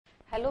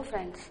Hello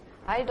friends,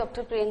 I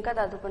Dr. Priyanka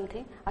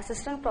Dadupanthi,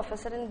 Assistant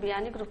Professor in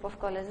BSC Group of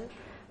Colleges,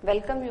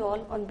 welcome you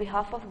all on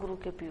behalf of Guru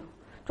KPU.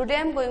 Today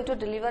I am going to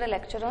deliver a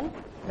lecture on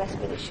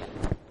respiration.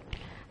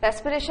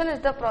 Respiration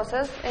is the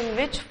process in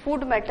which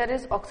food matter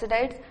is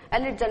oxidized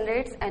and it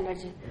generates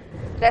energy.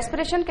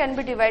 Respiration can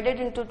be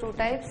divided into two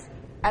types,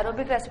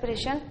 aerobic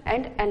respiration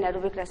and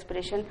anaerobic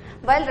respiration,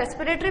 while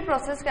respiratory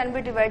process can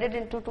be divided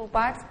into two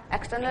parts,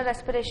 external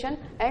respiration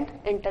and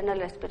internal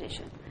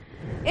respiration.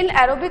 In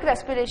aerobic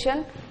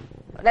respiration,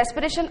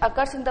 respiration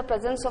occurs in the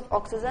presence of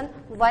oxygen,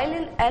 while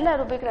in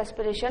anaerobic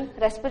respiration,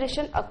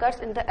 respiration occurs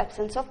in the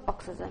absence of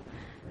oxygen.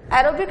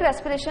 Aerobic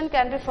respiration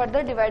can be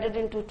further divided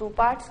into two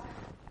parts,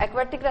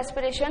 aquatic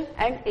respiration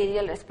and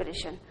aerial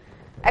respiration.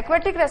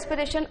 Aquatic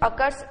respiration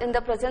occurs in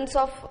the presence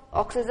of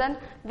oxygen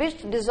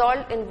which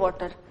dissolved in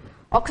water.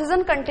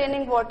 Oxygen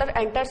containing water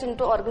enters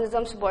into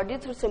organism's body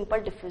through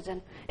simple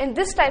diffusion. In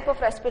this type of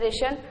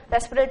respiration,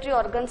 respiratory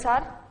organs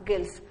are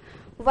gills,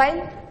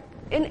 while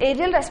in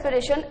aerial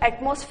respiration,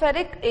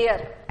 atmospheric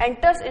air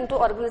enters into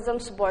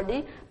organism's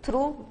body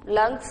through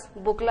lungs,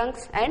 book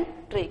lungs and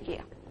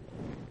trachea.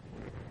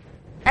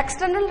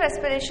 External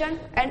respiration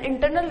and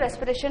internal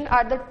respiration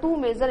are the two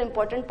major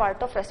important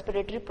parts of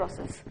respiratory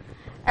process.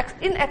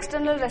 In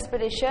external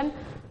respiration,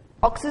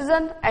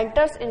 oxygen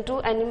enters into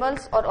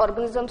animals or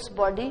organism's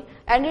body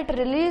and it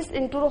releases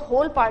into the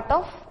whole part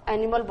of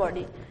animal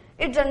body.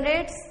 It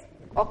generates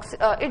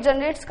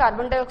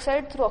carbon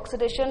dioxide through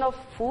oxidation of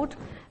food,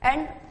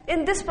 and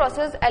in this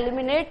process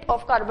eliminate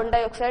of carbon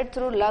dioxide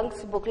through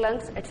lungs, book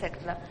lungs,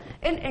 etc.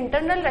 In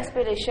internal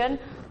respiration,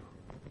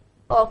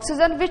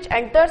 oxygen which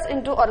enters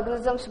into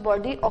organism's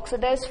body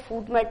oxidizes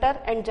food matter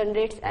and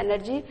generates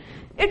energy.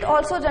 It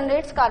also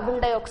generates carbon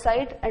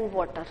dioxide and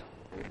water.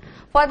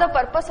 For the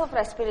purpose of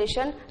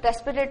respiration,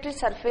 respiratory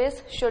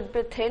surface should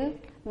be thin,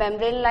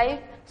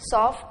 membrane-like,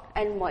 soft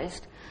and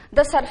moist.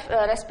 The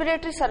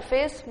respiratory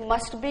surface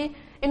must be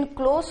in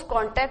close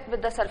contact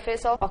with the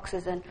surface of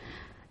oxygen.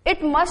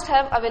 It must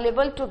have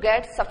available to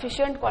get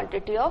sufficient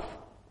quantity of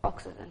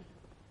oxygen.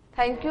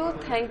 Thank you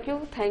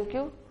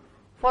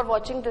for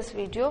watching this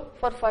video.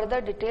 For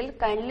further detail,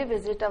 kindly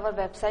visit our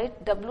website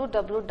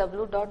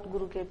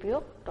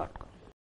www.gurukpo.com.